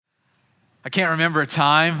I can't remember a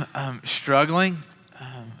time struggling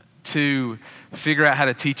to figure out how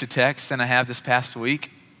to teach a text than I have this past week.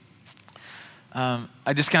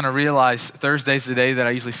 I just kind of realized Thursday's the day that I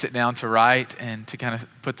usually sit down to write and to kind of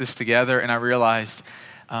put this together, and I realized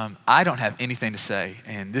I don't have anything to say,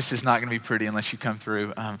 and this is not going to be pretty unless you come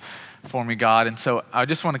through for me, God. And so I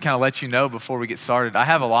just want to kind of let you know before we get started, I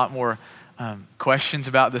have a lot more questions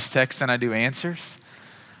about this text than I do answers.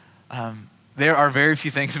 There are very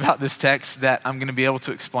few things about this text that I'm going to be able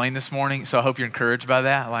to explain this morning, so I hope you're encouraged by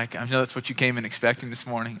that. Like, I know that's what you came in expecting this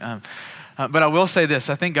morning. But I will say this,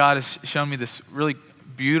 I think God has shown me this really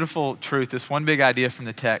beautiful truth, this one big idea from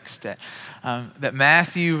the text that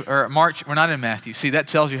Matthew, or Mark, we're not in Matthew. See, that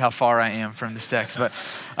tells you how far I am from this text. But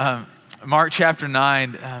Mark chapter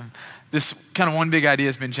 9, this kind of one big idea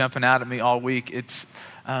has been jumping out at me all week. It's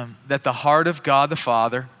that the heart of God the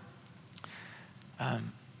Father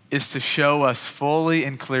is to show us fully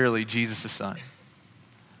and clearly Jesus the Son.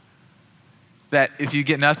 That if you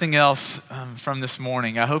get nothing else from this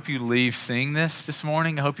morning, I hope you leave seeing this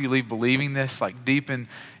morning. I hope you leave believing this like deep in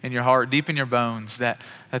your heart, deep in your bones, that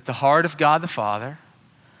the heart of God the Father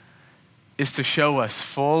is to show us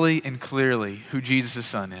fully and clearly who Jesus the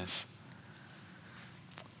Son is.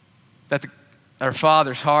 That our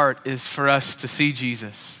Father's heart is for us to see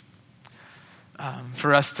Jesus,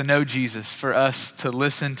 for us to know Jesus, for us to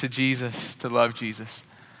listen to Jesus, to love Jesus.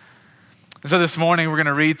 And so this morning we're going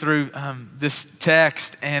to read through this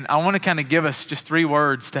text, and I want to kind of give us just 3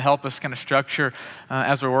 words to help us kind of structure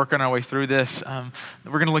as we're working our way through this.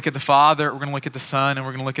 We're going to look at the Father, we're going to look at the Son, and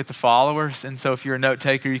we're going to look at the followers. And so if you're a note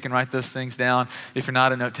taker, you can write those things down. If you're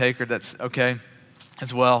not a note taker, that's okay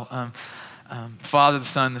as well. Father, the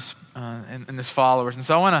Son, and this followers. And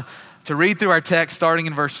so I want to read through our text starting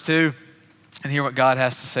in verse 2 and hear what God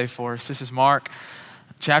has to say for us. This is Mark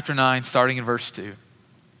chapter 9, starting in verse 2.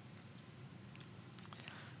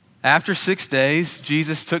 After 6 days,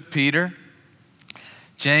 Jesus took Peter,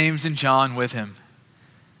 James, and John with him.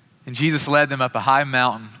 And Jesus led them up a high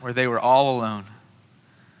mountain where they were all alone.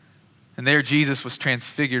 And there Jesus was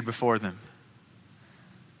transfigured before them.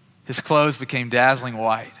 His clothes became dazzling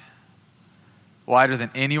white, whiter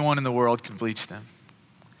than anyone in the world could bleach them.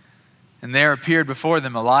 And there appeared before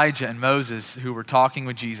them Elijah and Moses, who were talking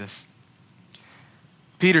with Jesus.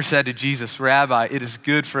 Peter said to Jesus, "Rabbi, it is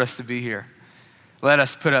good for us to be here. Let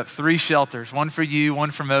us put up 3 shelters, one for you,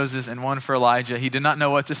 one for Moses, and one for Elijah." He did not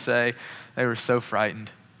know what to say. They were so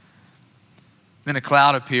frightened. Then a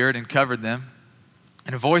cloud appeared and covered them,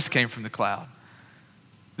 and a voice came from the cloud.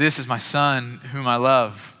 "This is my Son, whom I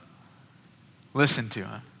love. Listen to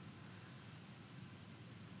him."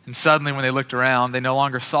 And suddenly when they looked around, they no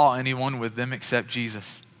longer saw anyone with them except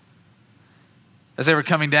Jesus. As they were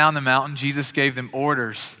coming down the mountain, Jesus gave them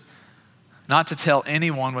orders not to tell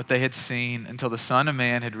anyone what they had seen until the Son of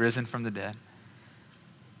Man had risen from the dead.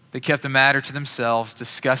 They kept the matter to themselves,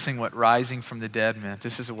 discussing what rising from the dead meant.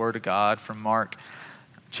 This is a word of God from Mark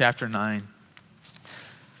chapter 9.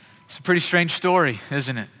 It's a pretty strange story,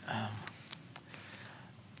 isn't it?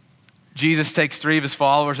 Jesus takes 3 of his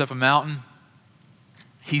followers up a mountain.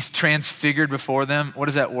 He's transfigured before them. What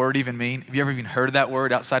does that word even mean? Have you ever even heard of that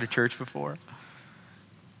word outside of church before?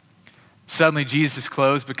 Suddenly, Jesus'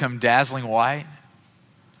 clothes become dazzling white.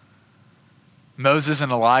 Moses and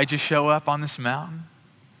Elijah show up on this mountain.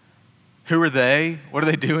 Who are they? What are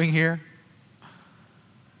they doing here?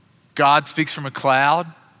 God speaks from a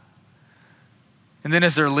cloud. And then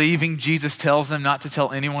as they're leaving, Jesus tells them not to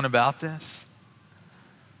tell anyone about this.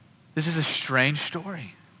 This is a strange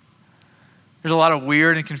story. There's a lot of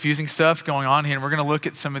weird and confusing stuff going on here, and we're going to look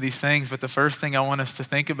at some of these things, but the first thing I want us to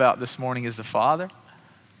think about this morning is the Father.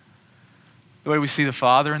 The way we see the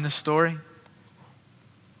Father in this story.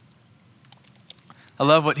 I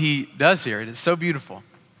love what he does here. It is so beautiful.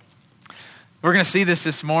 We're going to see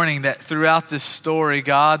this morning, that throughout this story,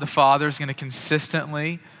 God the Father is going to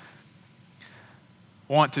consistently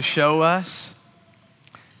want to show us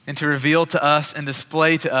and to reveal to us and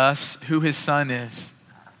display to us who his Son is.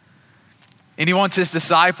 And he wants his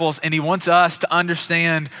disciples and he wants us to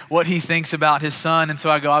understand what he thinks about his Son. And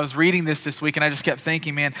so I was reading this week and I just kept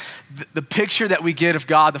thinking, man, the picture that we get of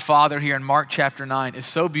God the Father here in Mark chapter 9 is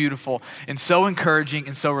so beautiful and so encouraging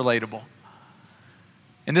and so relatable.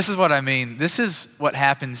 And this is what I mean. This is what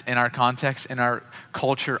happens in our context, in our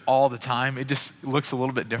culture all the time. It just looks a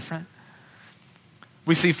little bit different.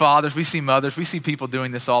 We see fathers, we see mothers, we see people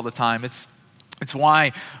doing this all the time. It's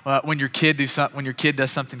why when your kid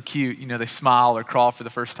does something cute, you know, they smile or crawl for the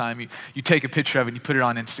first time, you take a picture of it and you put it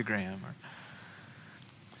on Instagram.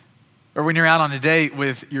 Or when you're out on a date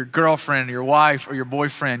with your girlfriend or your wife or your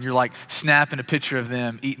boyfriend, you're like snapping a picture of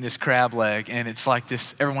them eating this crab leg. And it's like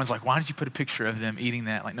this, everyone's like, why did you put a picture of them eating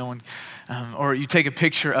that? Like no one, or you take a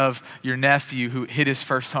picture of your nephew who hit his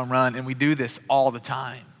first home run. And we do this all the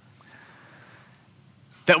time.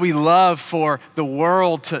 That we love for the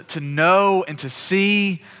world to know and to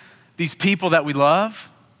see these people that we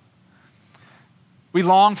love. We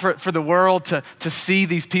long for the world to see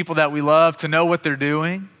these people that we love, to know what they're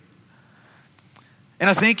doing. And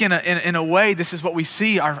I think in a way, this is what we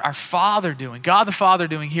see our Father doing, God the Father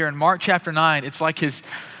doing here in Mark chapter 9. It's like his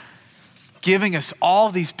giving us all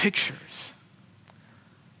these pictures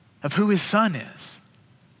of who his Son is.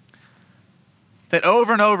 That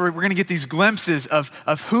over and over, we're going to get these glimpses of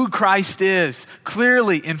who Christ is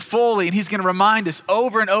clearly and fully. And he's going to remind us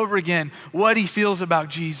over and over again what he feels about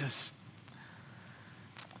Jesus.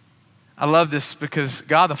 I love this because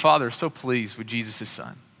God the Father is so pleased with Jesus'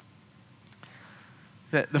 Son.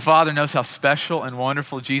 That the Father knows how special and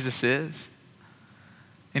wonderful Jesus is.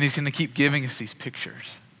 And he's going to keep giving us these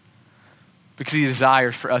pictures because he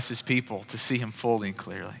desires for us as people to see him fully and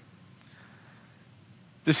clearly.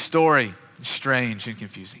 This story is strange and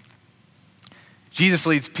confusing. Jesus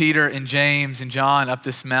leads Peter and James and John up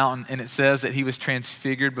this mountain, and it says that he was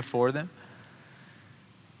transfigured before them.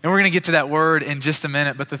 And we're going to get to that word in just a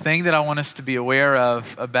minute, but the thing that I want us to be aware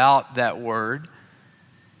of about that word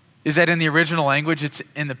is that in the original language, it's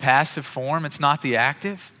in the passive form, it's not the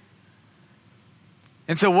active.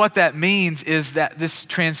 And so what that means is that this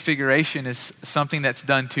transfiguration is something that's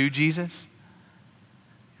done to Jesus.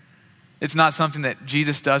 It's not something that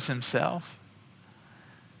Jesus does himself.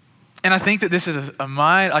 And I think that this is a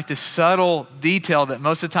mind, like this subtle detail that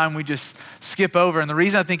most of the time we just skip over. And the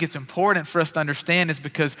reason I think it's important for us to understand is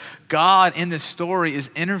because God in this story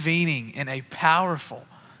is intervening in a powerful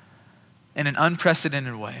and an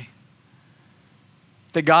unprecedented way.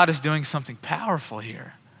 That God is doing something powerful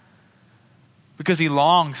here. Because he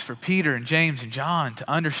longs for Peter and James and John to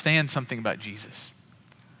understand something about Jesus.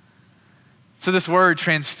 So this word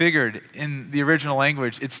transfigured in the original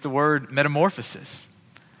language, it's the word metamorphosis.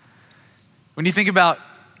 When you think about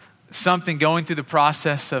something going through the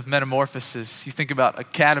process of metamorphosis, you think about a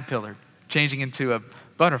caterpillar changing into a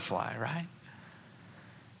butterfly, right?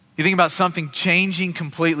 You think about something changing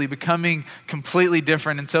completely, becoming completely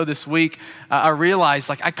different. And so this week, I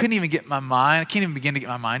realized I can't even begin to get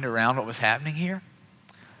my mind around what was happening here.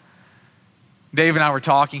 Dave and I were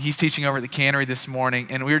talking. He's teaching over at the cannery this morning,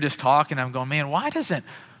 and we were just talking. I'm going, man, why doesn't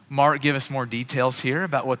Mark give us more details here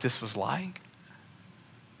about what this was like?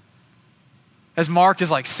 As Mark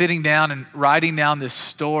is sitting down and writing down this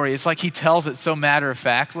story, it's like he tells it so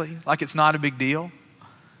matter-of-factly, like it's not a big deal.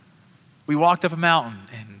 We walked up a mountain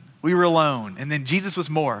and we were alone, and then Jesus was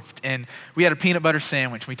morphed, and we had a peanut butter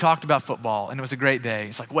sandwich. We talked about football, and it was a great day.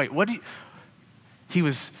 It's like, wait, he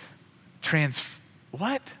was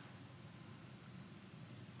what?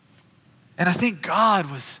 And I think God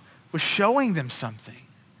was showing them something.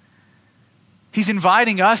 He's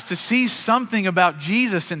inviting us to see something about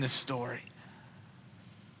Jesus in this story.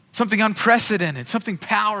 Something unprecedented, something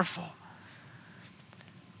powerful.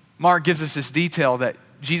 Mark gives us this detail that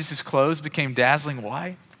Jesus' clothes became dazzling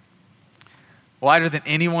white, whiter than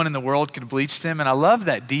anyone in the world could bleach them. And I love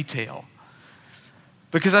that detail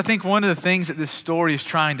because I think one of the things that this story is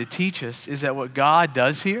trying to teach us is that what God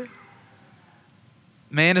does here,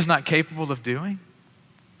 man is not capable of doing.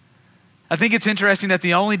 I think it's interesting that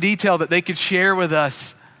the only detail that they could share with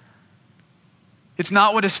us, it's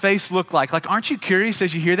not what his face looked like. Aren't you curious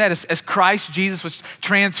as you hear that? As Christ Jesus was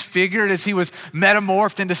transfigured, as he was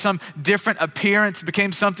metamorphed into some different appearance,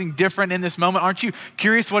 became something different in this moment. Aren't you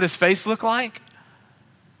curious what his face looked like?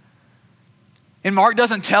 And Mark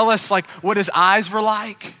doesn't tell us what his eyes were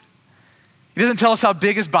like. He doesn't tell us how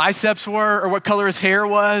big his biceps were or what color his hair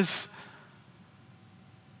was.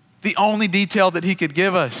 The only detail that he could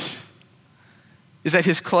give us is that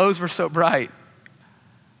his clothes were so bright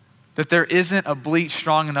that there isn't a bleach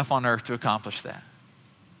strong enough on earth to accomplish that.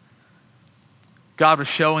 God was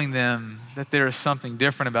showing them that there is something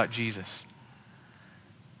different about Jesus.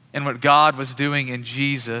 And what God was doing in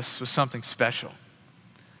Jesus was something special.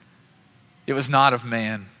 It was not of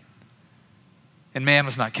man. And man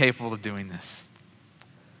was not capable of doing this.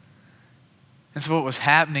 And so what was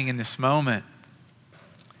happening in this moment,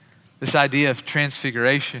 this idea of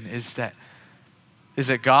transfiguration, is that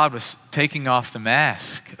God was taking off the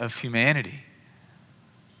mask of humanity.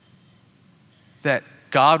 That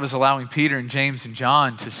God was allowing Peter and James and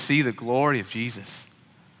John to see the glory of Jesus,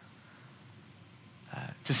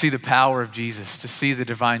 to see the power of Jesus, to see the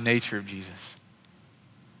divine nature of Jesus.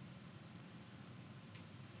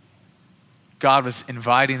 God was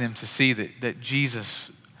inviting them to see that Jesus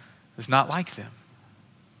was not like them.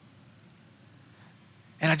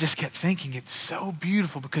 And I just kept thinking, it's so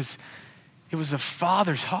beautiful because it was a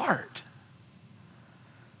Father's heart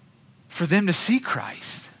for them to see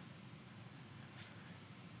Christ.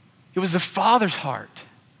 It was the Father's heart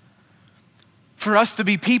for us to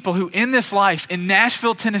be people who in this life, in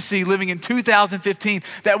Nashville, Tennessee, living in 2015,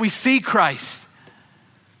 that we see Christ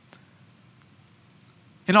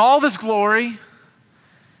in all of his glory,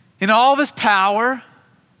 in all of his power,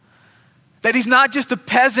 that he's not just a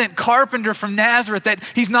peasant carpenter from Nazareth, that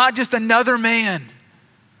he's not just another man,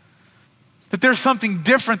 that there's something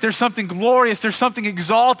different, there's something glorious, there's something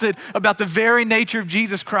exalted about the very nature of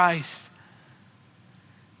Jesus Christ.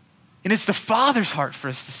 And it's the Father's heart for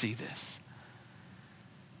us to see this.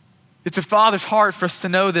 It's a Father's heart for us to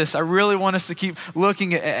know this. I really want us to keep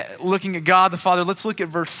looking at God the Father. Let's look at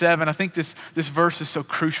verse 7. I think this verse is so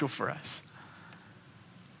crucial for us.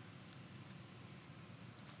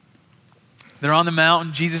 They're on the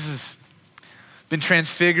mountain. Jesus has been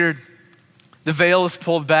transfigured. The veil is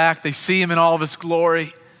pulled back. They see him in all of his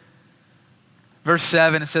glory. Verse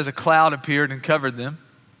 7, it says, a cloud appeared and covered them.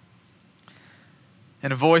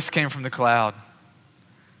 And a voice came from the cloud.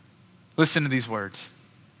 Listen to these words.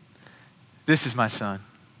 This is my son,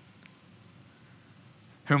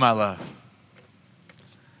 whom I love.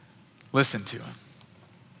 Listen to him.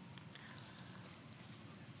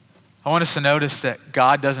 I want us to notice that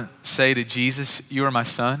God doesn't say to Jesus, you are my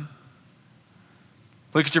son.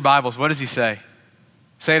 Look at your Bibles. What does he say?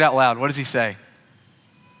 Say it out loud. What does he say?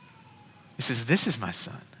 He says, this is my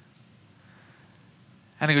son.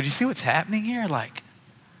 And I go, do you see what's happening here? Like,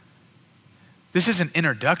 this is an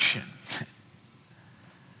introduction.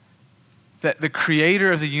 That the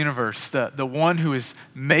creator of the universe, the one who is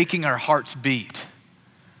making our hearts beat,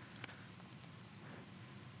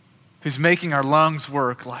 who's making our lungs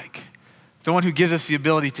work, like the one who gives us the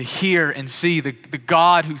ability to hear and see, the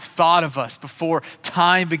God who thought of us before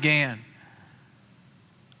time began.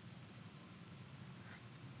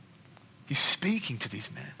 He's speaking to these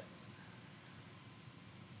men.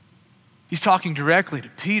 He's talking directly to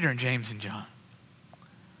Peter and James and John.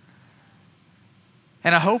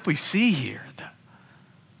 And I hope we see here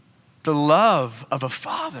the love of a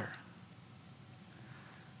father.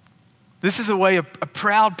 This is the way a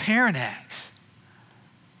proud parent acts.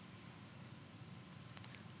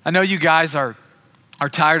 I know you guys are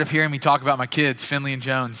tired of hearing me talk about my kids, Finley and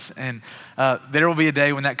Jones, and there will be a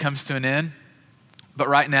day when that comes to an end. But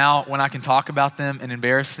right now, when I can talk about them and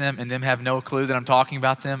embarrass them and them have no clue that I'm talking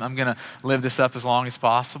about them, I'm gonna live this up as long as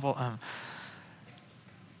possible.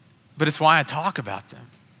 But it's why I talk about them.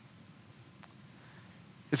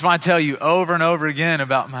 It's why I tell you over and over again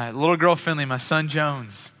about my little girl Finley, my son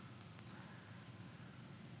Jones.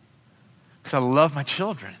 Because I love my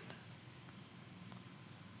children.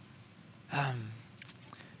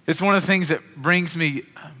 It's one of the things that brings me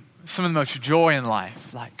some of the most joy in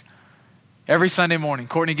life. Like every Sunday morning,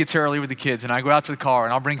 Courtney gets here early with the kids and I go out to the car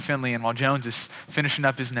and I'll bring Finley in while Jones is finishing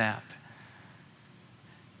up his nap.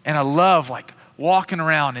 And I love like walking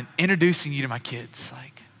around and introducing you to my kids.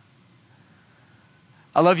 Like,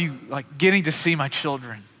 I love you like getting to see my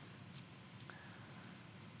children.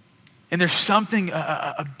 And there's something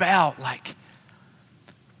about like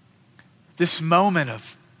this moment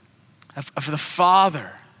of the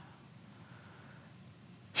Father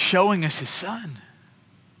showing us his son.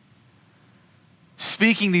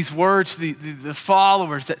 Speaking these words to the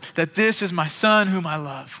followers that this is my son whom I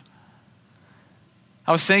love.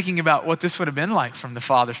 I was thinking about what this would have been like from the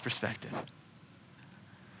Father's perspective.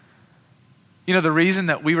 You know, the reason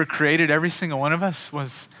that we were created, every single one of us,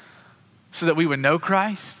 was so that we would know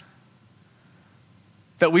Christ,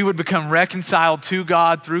 that we would become reconciled to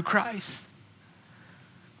God through Christ,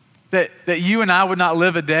 that you and I would not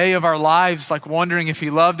live a day of our lives like wondering if he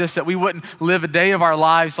loved us, that we wouldn't live a day of our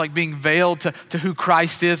lives like being veiled to who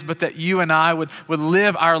Christ is, but that you and I would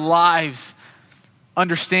live our lives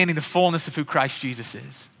understanding the fullness of who Christ Jesus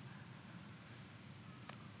is.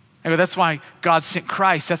 And that's why God sent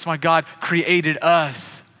Christ. That's why God created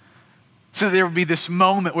us. So there would be this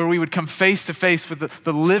moment where we would come face to face with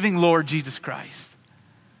the living Lord Jesus Christ.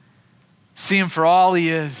 See him for all he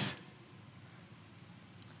is.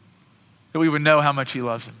 That we would know how much he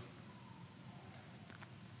loves him.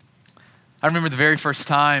 I remember the very first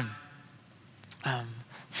time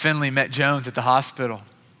Finley met Jones at the hospital.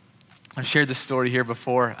 I've shared this story here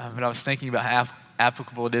before, but I was thinking about how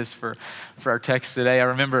applicable it is for our text today. I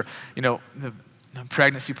remember,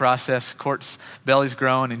 pregnancy process. Court's belly's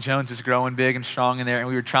growing and Jones is growing big and strong in there. And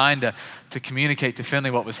we were trying to communicate to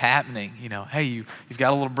Finley what was happening. Hey, you've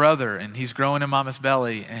got a little brother and he's growing in mama's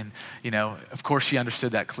belly. And, of course she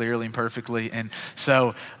understood that clearly and perfectly. And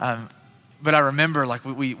so, but I remember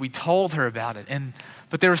we told her about it.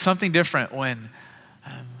 But there was something different when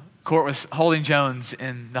Court was holding Jones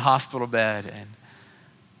in the hospital bed.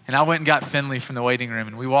 And I went and got Finley from the waiting room,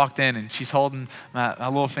 and we walked in, and she's holding my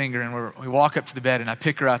little finger, and we walk up to the bed, and I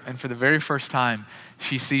pick her up, and for the very first time,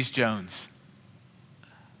 she sees Jones.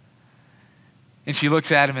 And she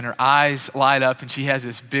looks at him, and her eyes light up, and she has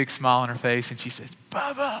this big smile on her face, and she says,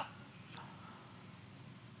 "Bubba."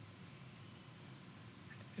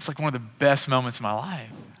 It's like one of the best moments of my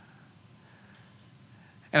life.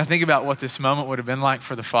 And I think about what this moment would have been like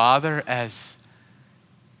for the father as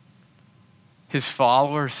his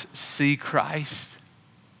followers see Christ.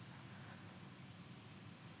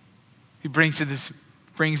 He brings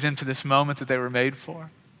them to this moment that they were made for.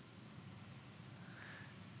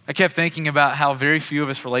 I kept thinking about how very few of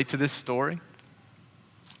us relate to this story.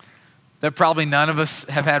 That probably none of us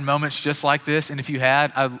have had moments just like this. And if you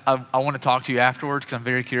had, I want to talk to you afterwards because I'm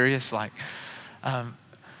very curious. And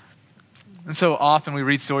so often we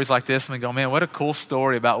read stories like this and we go, man, what a cool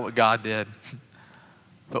story about what God did.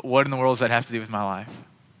 But what in the world does that have to do with my life?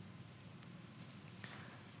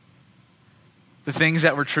 The things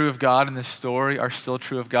that were true of God in this story are still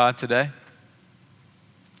true of God today.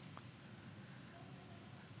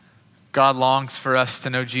 God longs for us to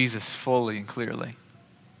know Jesus fully and clearly.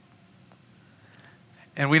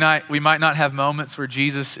 And we might not have moments where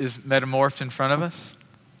Jesus is metamorphed in front of us,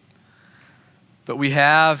 but we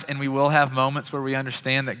have and we will have moments where we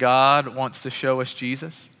understand that God wants to show us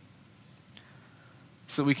Jesus,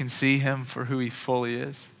 so that we can see him for who he fully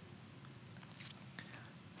is.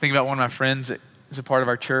 Think about one of my friends that is a part of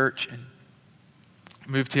our church and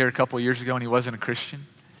moved here a couple of years ago, and he wasn't a Christian.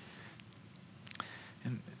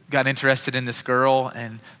 And got interested in this girl,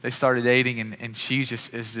 and they started dating, and she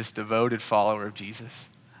just is this devoted follower of Jesus.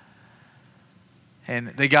 And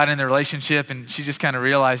they got in the relationship, and she just kind of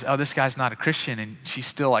realized, oh, this guy's not a Christian, and she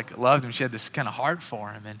still loved him. She had this kind of heart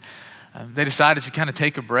for him. And they decided to kind of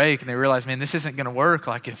take a break, and they realized, man, this isn't going to work.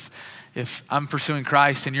 If I'm pursuing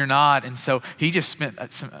Christ and you're not. And so he just spent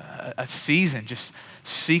a season just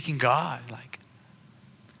seeking God,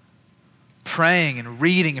 praying and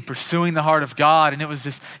reading and pursuing the heart of God. And it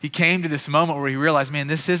was he came to this moment where he realized, man,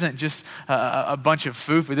 this isn't just a bunch of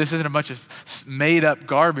foo-foo. This isn't a bunch of made up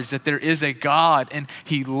garbage, that there is a God and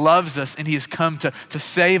he loves us and he has come to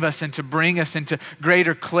save us and to bring us into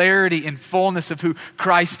greater clarity and fullness of who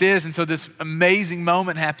Christ is. And so this amazing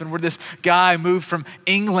moment happened where this guy moved from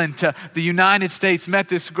England to the United States, met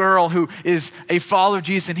this girl who is a follower of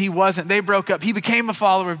Jesus, and he wasn't. They broke up. He became a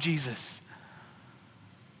follower of Jesus.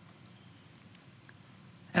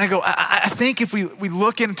 And I go, I think if we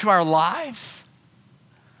look into our lives,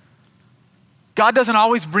 God doesn't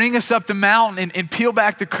always bring us up the mountain and peel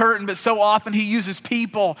back the curtain, but so often he uses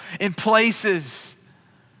people and places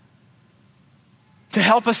to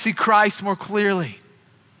help us see Christ more clearly,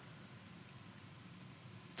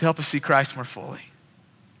 to help us see Christ more fully.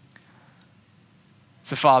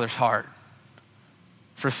 It's the Father's heart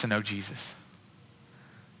for us to know Jesus.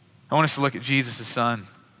 I want us to look at Jesus, the Son.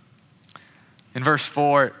 In verse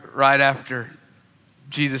 4, right after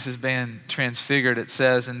Jesus has been transfigured, it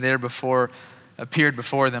says, and there appeared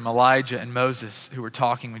before them Elijah and Moses, who were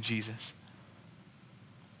talking with Jesus.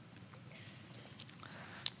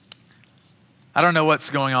 I don't know what's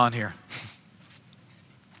going on here.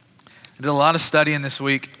 I did a lot of studying this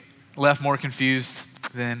week, left more confused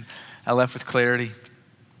than I left with clarity.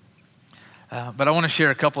 But I want to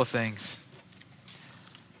share a couple of things.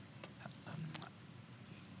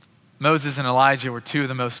 Moses and Elijah were two of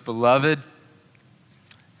the most beloved,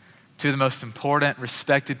 two of the most important,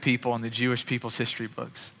 respected people in the Jewish people's history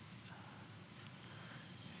books.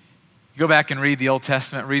 You go back and read the Old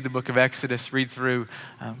Testament, read the book of Exodus, read through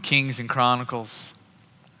Kings and Chronicles.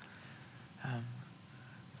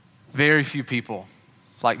 Very few people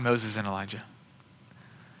like Moses and Elijah.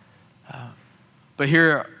 But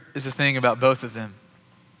here is the thing about both of them.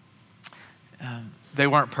 They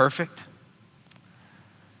weren't perfect.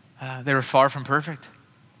 They were far from perfect.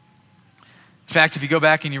 In fact, if you go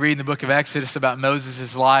back and you read in the book of Exodus about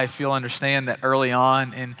Moses' life, you'll understand that early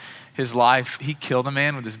on in his life, he killed a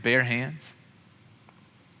man with his bare hands.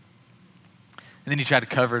 And then he tried to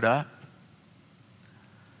cover it up.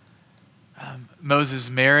 Moses'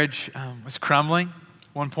 marriage was crumbling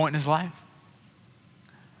at one point in his life.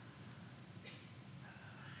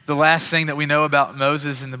 The last thing that we know about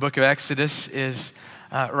Moses in the book of Exodus is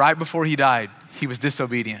right before he died, he was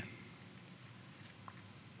disobedient.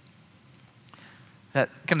 That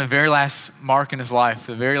kind of very last mark in his life,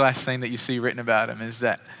 the very last thing that you see written about him is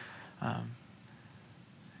that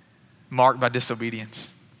marked by disobedience.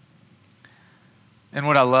 And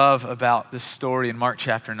what I love about this story in Mark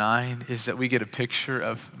chapter 9 is that we get a picture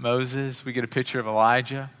of Moses, we get a picture of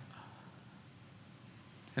Elijah,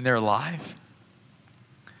 and they're alive.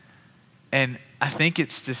 And I think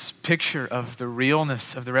it's this picture of the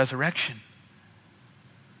realness of the resurrection.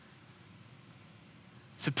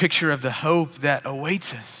 It's a picture of the hope that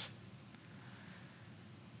awaits us.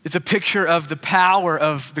 It's a picture of the power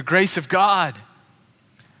of the grace of God.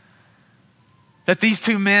 That these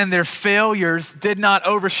two men, their failures did not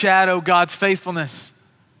overshadow God's faithfulness.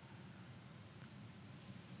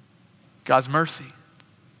 God's mercy.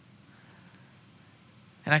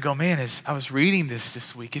 And I go, man, as I was reading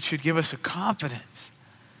this week, it should give us a confidence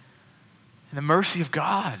in the mercy of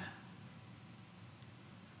God.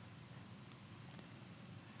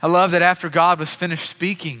 I love that after God was finished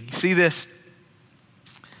speaking, you see this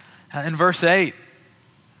in verse 8.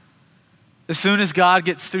 As soon as God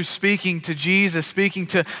gets through speaking to Jesus, speaking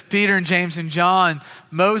to Peter and James and John,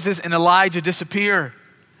 Moses and Elijah disappear.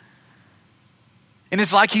 And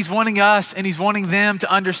it's like he's wanting us and he's wanting them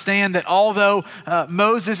to understand that although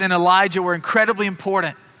Moses and Elijah were incredibly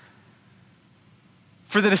important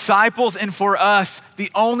for the disciples and for us, the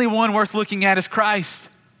only one worth looking at is Christ.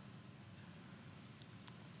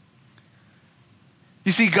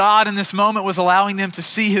 You see, God in this moment was allowing them to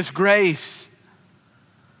see his grace.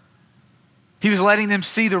 He was letting them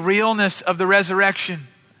see the realness of the resurrection.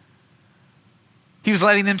 He was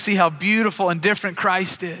letting them see how beautiful and different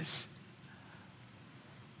Christ is.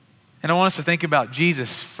 And I want us to think about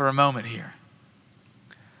Jesus for a moment here.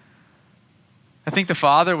 I think the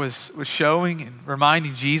Father was showing and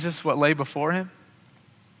reminding Jesus what lay before him.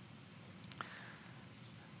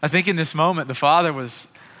 I think in this moment, the Father was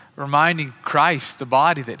reminding Christ, the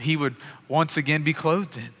body, that he would once again be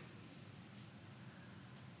clothed in.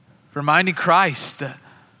 Reminding Christ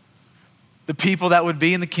the people that would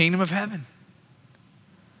be in the kingdom of heaven.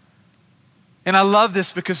 And I love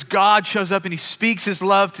this because God shows up and he speaks his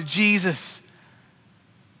love to Jesus.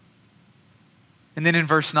 And then in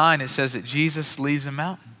verse 9, it says that Jesus leaves a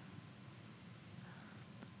mountain.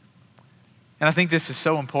 And I think this is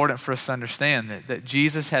so important for us to understand that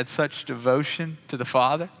Jesus had such devotion to the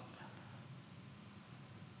Father.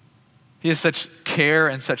 He has such care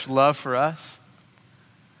and such love for us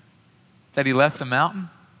that he left the mountain.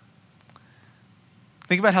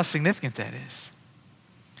 Think about how significant that is.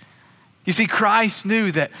 You see, Christ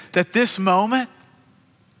knew that this moment,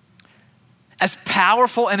 as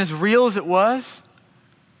powerful and as real as it was,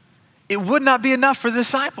 it would not be enough for the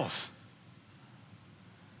disciples.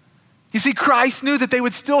 You see, Christ knew that they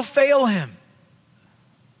would still fail him.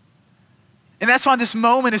 And that's why this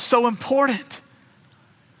moment is so important.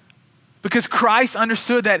 Because Christ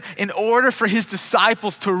understood that in order for his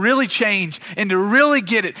disciples to really change and to really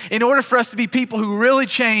get it, in order for us to be people who really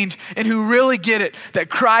change and who really get it, that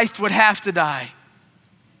Christ would have to die.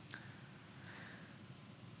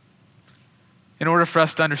 In order for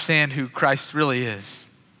us to understand who Christ really is,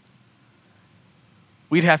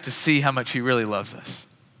 we'd have to see how much he really loves us.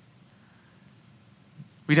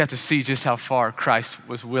 We'd have to see just how far Christ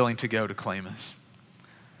was willing to go to claim us.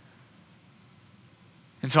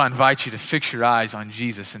 And so I invite you to fix your eyes on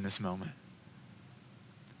Jesus in this moment.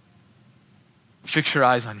 Fix your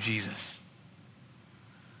eyes on Jesus.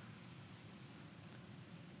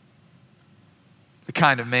 The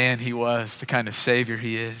kind of man he was, the kind of Savior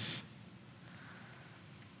he is.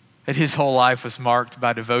 That his whole life was marked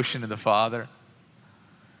by devotion to the Father,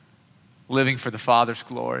 living for the Father's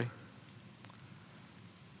glory,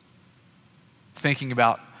 thinking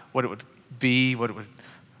about what it would be, what it would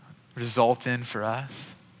result in for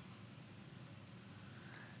us.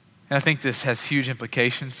 And I think this has huge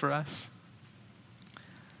implications for us.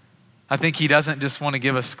 I think he doesn't just want to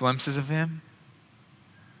give us glimpses of him.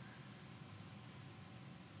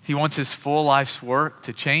 He wants his full life's work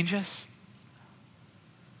to change us,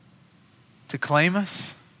 to claim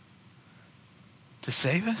us, to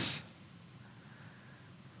save us.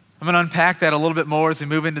 I'm going to unpack that a little bit more as we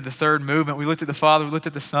move into the third movement. We looked at the Father, we looked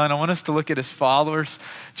at the Son. I want us to look at his followers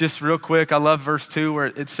just real quick. I love verse 2 where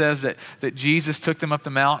it says that Jesus took them up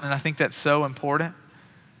the mountain, and I think that's so important.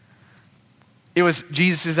 It was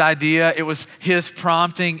Jesus' idea. It was his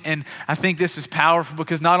prompting, and I think this is powerful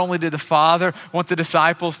because not only did the Father want the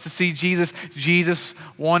disciples to see Jesus, Jesus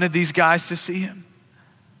wanted these guys to see him.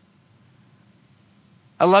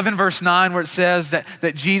 I love in verse 9 where it says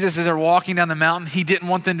that Jesus, as they're walking down the mountain, he didn't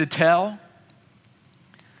want them to tell.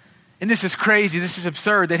 And this is crazy, this is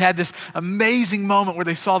absurd. They'd had this amazing moment where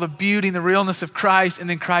they saw the beauty and the realness of Christ, and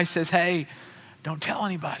then Christ says, hey, don't tell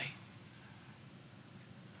anybody.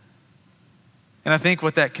 And I think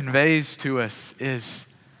what that conveys to us is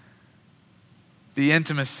the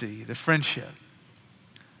intimacy, the friendship,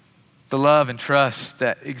 the love and trust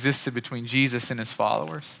that existed between Jesus and his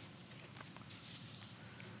followers.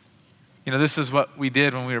 You know, this is what we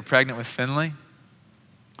did when we were pregnant with Finley.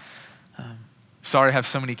 Sorry to have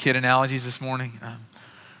so many kid analogies this morning.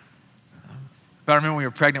 But I remember when we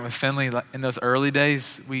were pregnant with Finley, in those early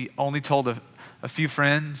days, we only told a few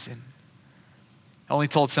friends and only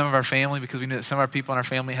told some of our family because we knew that some of our people in our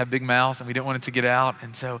family had big mouths and we didn't want it to get out.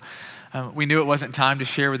 And so we knew it wasn't time to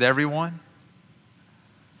share with everyone.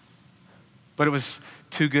 But it was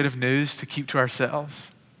too good of news to keep to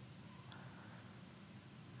ourselves.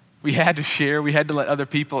 We had to share. We had to let other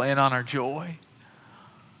people in on our joy,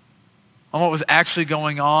 on what was actually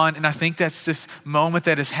going on. And I think that's this moment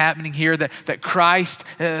that is happening here, that Christ,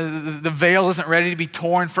 the veil isn't ready to be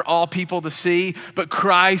torn for all people to see, but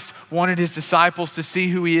Christ wanted his disciples to see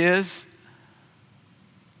who he is.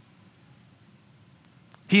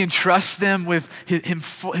 He entrusts them with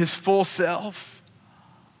his full self.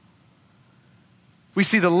 We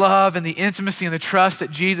see the love and the intimacy and the trust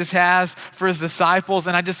that Jesus has for his disciples.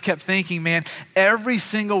 And I just kept thinking, man, every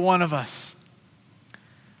single one of us,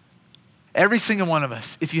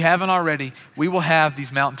 if you haven't already, we will have these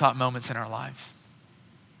mountaintop moments in our lives.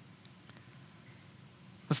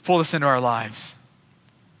 Let's pull this into our lives.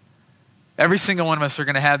 Every single one of us are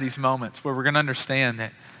going to have these moments where we're going to understand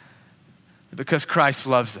that because Christ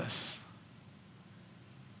loves us,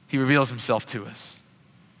 he reveals himself to us.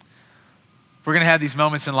 We're going to have these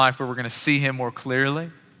moments in life where we're going to see him more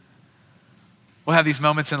clearly. We'll have these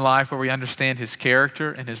moments in life where we understand his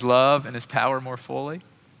character and his love and his power more fully.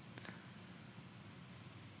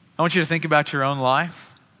 I want you to think about your own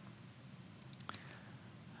life.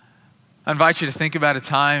 I invite you to think about a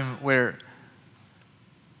time where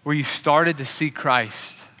you started to see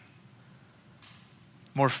Christ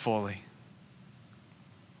more fully.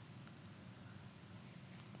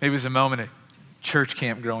 Maybe it was a moment at church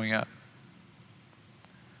camp growing up.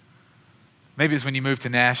 Maybe it's when you moved to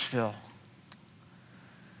Nashville.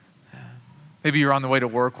 Maybe you're on the way to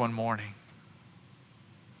work one morning.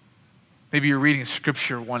 Maybe you're reading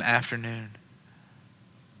scripture one afternoon.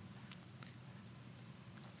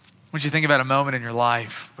 Would you think about a moment in your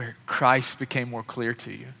life where Christ became more clear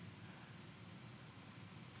to you?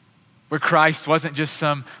 Where Christ wasn't just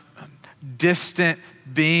some distant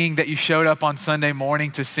being that you showed up on Sunday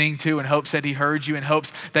morning to sing to in hopes that he heard you, in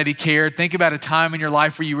hopes that he cared. Think about a time in your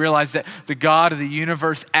life where you realize that the God of the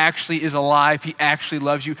universe actually is alive. He actually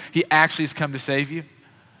loves you. He actually has come to save you.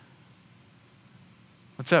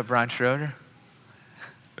 What's up, Brian Schroeder?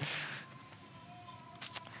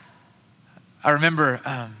 I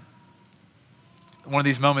remember one of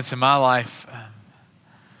these moments in my life.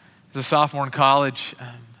 As a sophomore in college,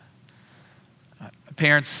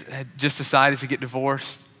 parents had just decided to get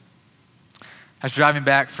divorced. I was driving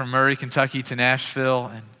back from Murray, Kentucky to Nashville,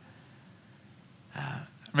 and I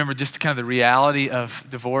remember just kind of the reality of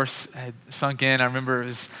divorce had sunk in. I remember it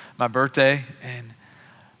was my birthday, and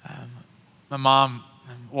my mom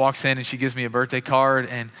walks in and she gives me a birthday card,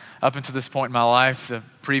 and up until this point in my life, the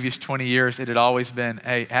previous 20 years, it had always been,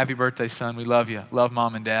 hey, happy birthday, son, we love you, love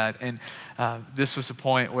mom and dad. And this was the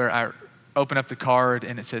point where I open up the card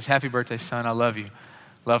and it says, happy birthday, son, I love you,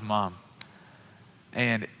 love mom.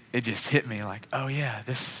 And it just hit me like, oh yeah,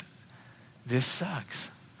 this sucks.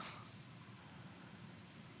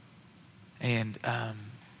 And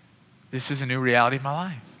this is a new reality of my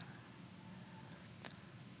life.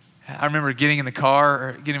 I remember getting in the car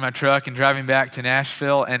or getting in my truck and driving back to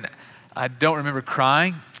Nashville, and I don't remember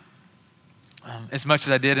crying as much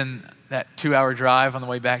as I did in that 2-hour drive on the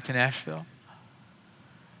way back to Nashville.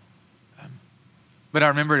 But I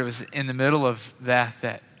remember it was in the middle of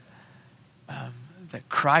that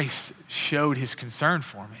Christ showed his concern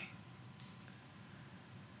for me.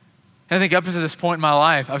 And I think up until this point in my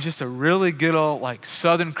life, I was just a really good old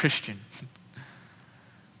Southern Christian.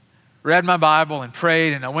 Read my Bible and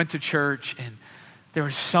prayed, and I went to church, and there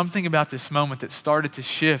was something about this moment that started to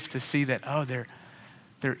shift to see that, oh, there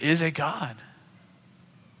is a God.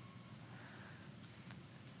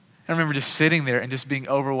 I remember just sitting there and just being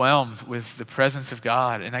overwhelmed with the presence of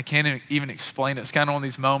God, and I can't even explain it. It's kind of one of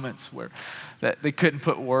these moments where that they couldn't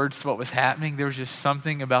put words to what was happening. There was just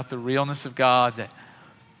something about the realness of God that,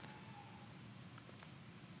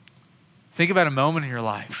 think about a moment in your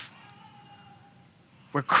life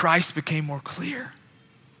where Christ became more clear,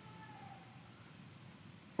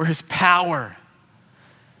 where his power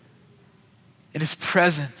and his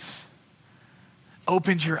presence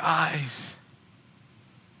opened your eyes.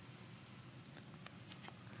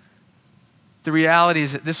 The reality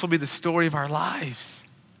is that this will be the story of our lives.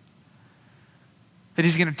 That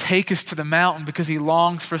he's going to take us to the mountain because he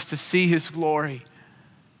longs for us to see his glory.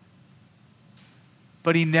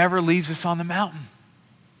 But he never leaves us on the mountain.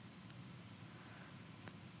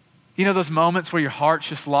 You know those moments where your heart's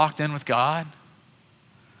just locked in with God?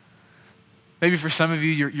 Maybe for some of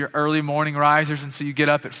you, you're early morning risers, and so you get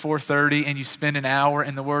up at 4:30 and you spend an hour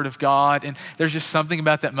in the Word of God. And there's just something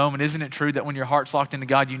about that moment. Isn't it true that when your heart's locked into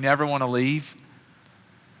God, you never want to leave?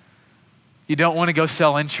 You don't want to go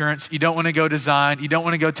sell insurance. You don't want to go design. You don't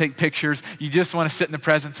want to go take pictures. You just want to sit in the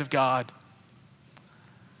presence of God.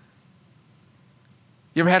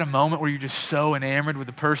 You ever had a moment where you're just so enamored with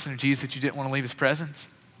the person of Jesus that you didn't want to leave his presence?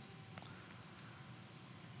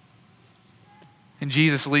 And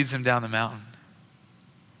Jesus leads them down the mountain.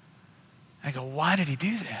 I go, why did he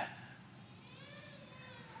do that?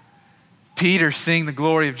 Peter seeing the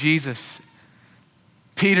glory of Jesus.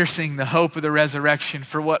 Peter seeing the hope of the resurrection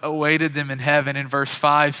for what awaited them in heaven in verse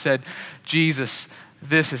 5 said, Jesus,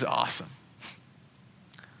 this is awesome.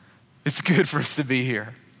 It's good for us to be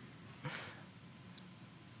here.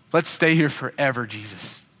 Let's stay here forever,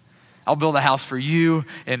 Jesus. I'll build a house for you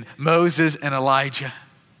and Moses and Elijah.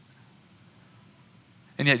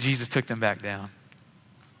 And yet Jesus took them back down.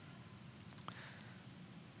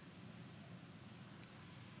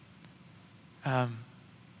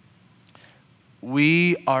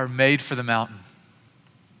 We are made for the mountain.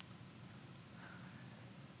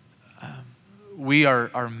 We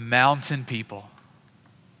are mountain people.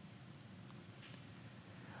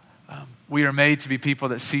 We are made to be people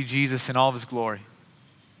that see Jesus in all of his glory.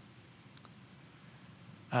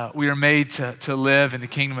 We are made to live in the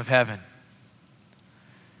kingdom of heaven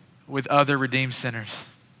with other redeemed sinners.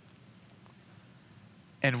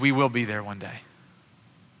 And we will be there one day.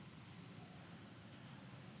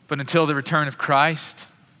 But until the return of Christ,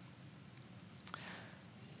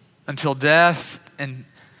 until death and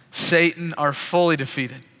Satan are fully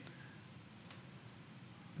defeated,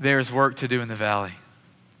 there is work to do in the valley.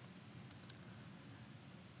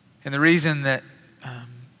 And the reason that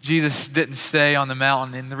Jesus didn't stay on the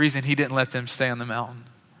mountain and the reason he didn't let them stay on the mountain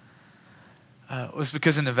was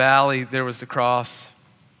because in the valley there was the cross.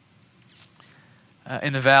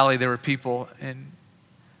 In the valley there were people in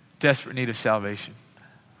desperate need of salvation.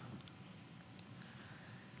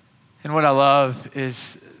 And what I love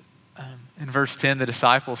is in verse 10, the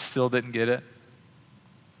disciples still didn't get it.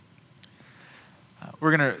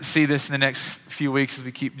 We're going to see this in the next few weeks as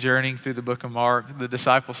we keep journeying through the book of Mark. The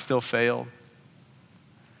disciples still failed.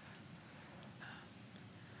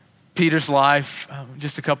 Peter's life,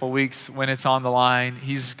 just a couple weeks when it's on the line,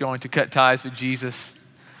 he's going to cut ties with Jesus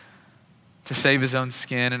to save his own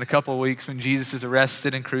skin. In a couple of weeks when Jesus is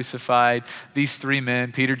arrested and crucified, these three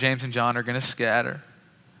men, Peter, James, and John, are going to scatter.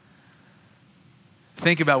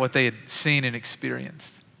 Think about what they had seen and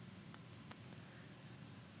experienced.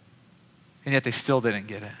 And yet they still didn't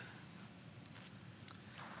get it.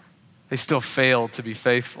 They still failed to be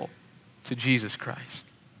faithful to Jesus Christ.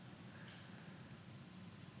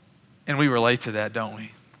 And we relate to that, don't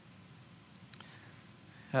we?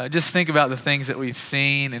 Just think about the things that we've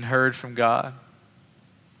seen and heard from God.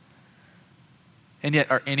 And yet,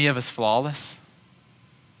 are any of us flawless?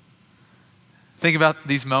 Think about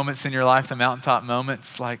these moments in your life, the mountaintop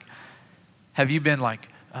moments. Like, have you been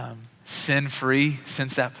sin-free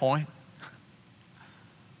since that point?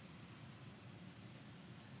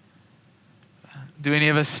 Do any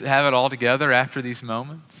of us have it all together after these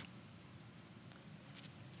moments?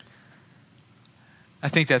 I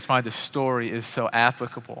think that's why the story is so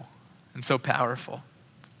applicable and so powerful.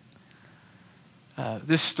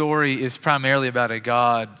 This story is primarily about a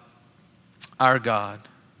God, our God,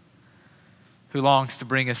 who longs to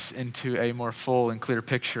bring us into a more full and clear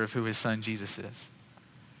picture of who his son Jesus is.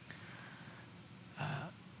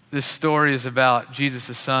 This story is about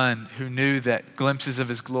Jesus' son who knew that glimpses of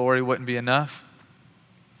his glory wouldn't be enough.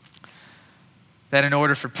 That in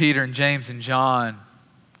order for Peter and James and John,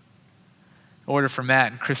 in order for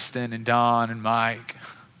Matt and Kristen and Don and Mike,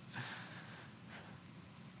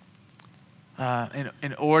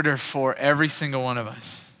 in order for every single one of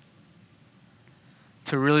us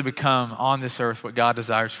to really become on this earth what God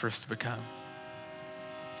desires for us to become,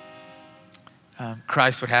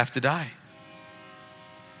 Christ would have to die.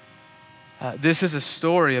 This is a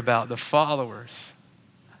story about the followers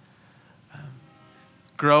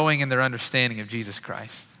growing in their understanding of Jesus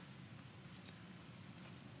Christ,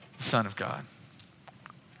 the Son of God.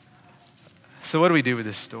 So what do we do with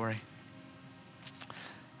this story?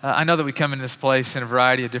 I know that we come into this place in a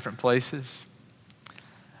variety of different places.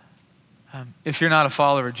 If you're not a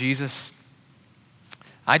follower of Jesus,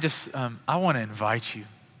 I want to invite you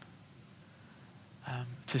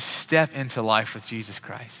to step into life with Jesus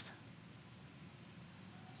Christ.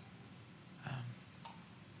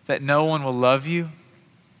 That no one will love you,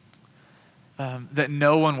 that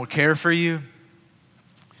no one will care for you,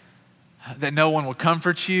 that no one will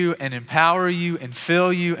comfort you and empower you and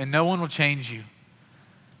fill you, and no one will change you.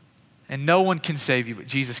 And no one can save you but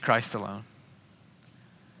Jesus Christ alone.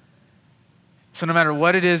 So no matter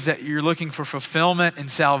what it is that you're looking for fulfillment and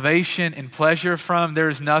salvation and pleasure from, there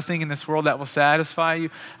is nothing in this world that will satisfy you.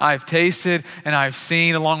 I've tasted and I've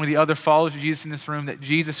seen, along with the other followers of Jesus in this room, that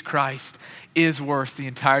Jesus Christ is worth the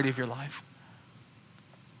entirety of your life.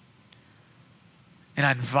 And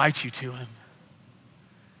I invite you to him.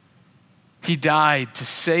 He died to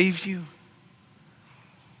save you.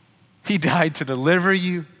 He died to deliver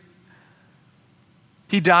you.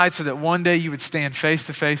 He died so that one day you would stand face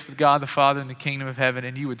to face with God the Father in the kingdom of heaven,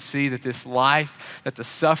 and you would see that this life, that the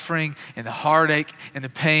suffering and the heartache and the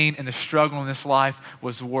pain and the struggle in this life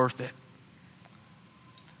was worth it.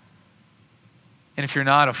 And if you're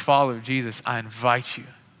not a follower of Jesus, I invite you,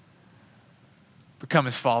 become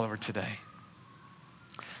his follower today.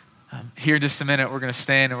 Here in just a minute, we're going to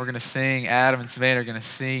stand and we're going to sing. Adam and Savannah are going to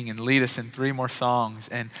sing and lead us in 3 more songs.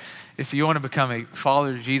 And if you want to become a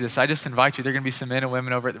follower of Jesus, I just invite you. There are going to be some men and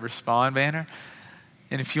women over at the Respond banner.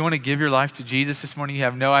 And if you want to give your life to Jesus this morning, you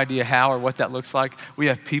have no idea how or what that looks like, we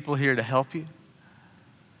have people here to help you.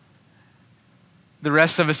 The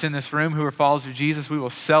rest of us in this room who are followers of Jesus, we will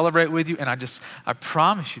celebrate with you. And I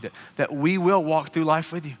promise you that we will walk through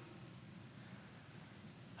life with you.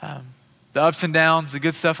 The ups and downs, the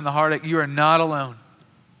good stuff and the heartache, you are not alone.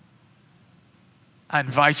 I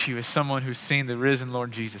invite you as someone who's seen the risen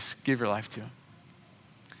Lord Jesus, give your life to him.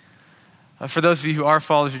 For those of you who are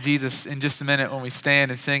followers of Jesus, in just a minute when we stand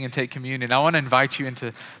and sing and take communion, I want to invite you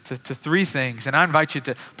into 3 things. And I invite you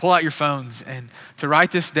to pull out your phones and to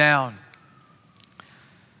write this down.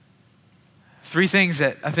 3 things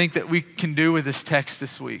that I think that we can do with this text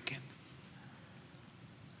this week.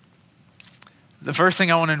 The first thing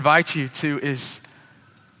I want to invite you to is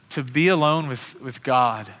to be alone with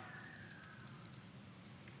God.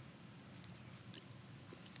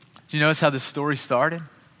 Do you notice how this story started?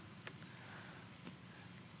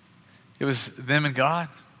 It was them and God.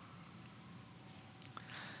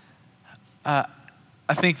 I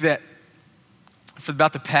think that for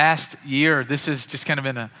about the past year, this has just kind of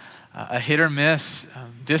been a hit or miss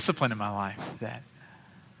discipline in my life. That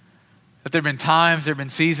there have been times, there have been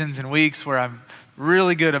seasons and weeks where I'm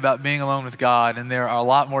really good about being alone with God, and there are a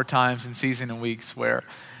lot more times and seasons and weeks where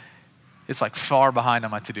it's like far behind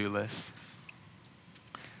on my to-do list.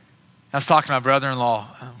 I was talking to my brother-in-law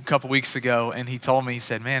a couple weeks ago, and he told me, he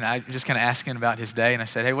said, man, I just kind of asking about his day. And I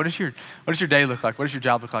said, hey, what does your day look like? What does your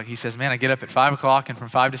job look like? He says, man, I get up at 5 o'clock, and from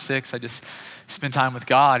 5 to 6, I just spend time with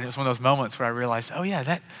God. And it was one of those moments where I realized, oh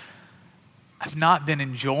yeah, I've not been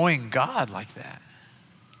enjoying God like that.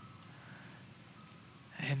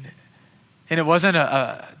 And it wasn't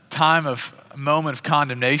a moment of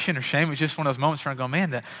condemnation or shame. It was just one of those moments where I go,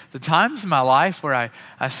 man, the times in my life where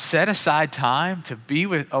I set aside time to be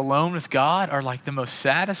alone with God are like the most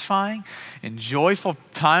satisfying and joyful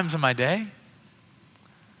times of my day.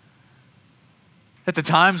 At the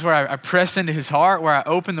times where I press into his heart, where I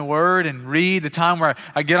open the word and read, the time where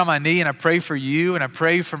I get on my knee and I pray for you and I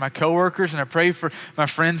pray for my coworkers and I pray for my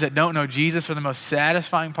friends that don't know Jesus are the most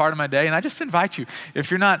satisfying part of my day. And I just invite you,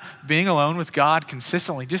 if you're not being alone with God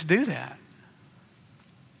consistently, just do that.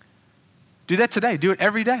 Do that today. Do it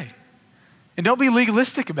every day. And don't be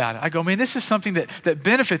legalistic about it. I go, man, this is something that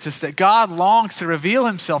benefits us, that God longs to reveal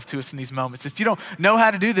himself to us in these moments. If you don't know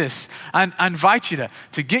how to do this, I invite you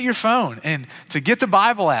to get your phone and to get the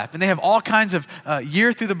Bible app. And they have all kinds of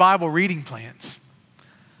year through the Bible reading plans.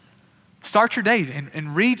 Start your day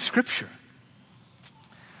and read scripture.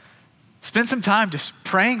 Spend some time just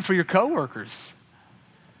praying for your coworkers,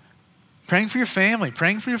 praying for your family,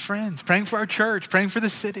 praying for your friends, praying for our church, praying for the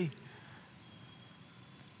city.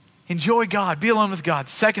 Enjoy God. Be alone with God.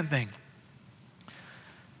 Second thing. I'm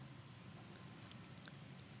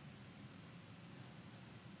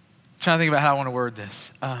trying to think about how I want to word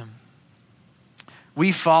this.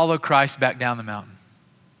 We follow Christ back down the mountain.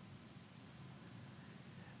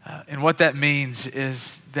 And what that means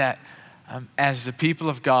is that as the people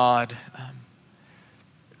of God,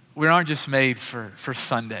 we aren't just made for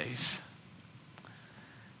Sundays.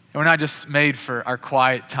 And we're not just made for our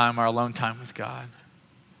quiet time, our alone time with God.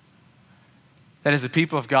 That as a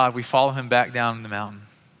people of God, we follow him back down the mountain.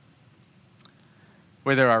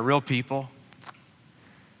 where there are real people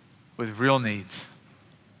with real needs.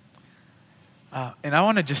 And I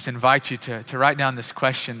want to just invite you to write down this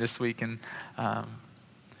question this week. And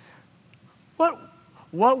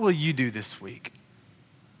what will you do this week?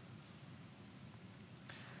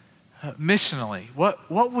 Missionally, what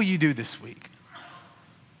will you do this week?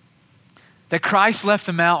 That Christ left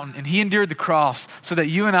the mountain and he endured the cross so that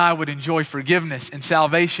you and I would enjoy forgiveness and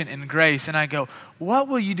salvation and grace. And I go, what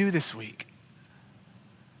will you do this week?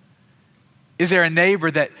 Is there a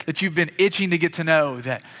neighbor that you've been itching to get to know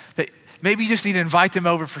that maybe you just need to invite them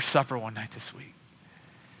over for supper one night this week?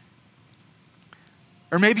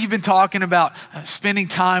 Or maybe you've been talking about spending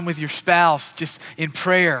time with your spouse just in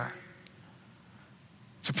prayer,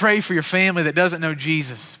 to pray for your family that doesn't know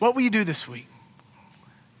Jesus. What will you do this week?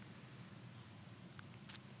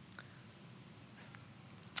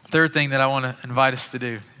 Third thing that I want to invite us to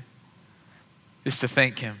do is to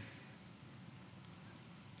thank him.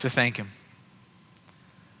 To thank him.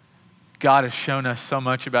 God has shown us so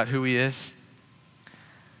much about who he is.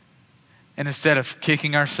 And instead of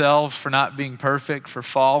kicking ourselves for not being perfect, for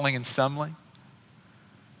falling and stumbling,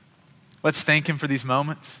 let's thank him for these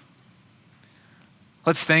moments.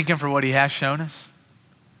 Let's thank him for what he has shown us.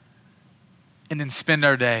 And then spend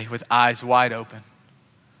our day with eyes wide open,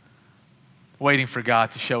 waiting for God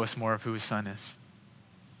to show us more of who his son is.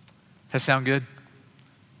 Does that sound good?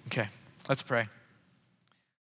 Okay, let's pray.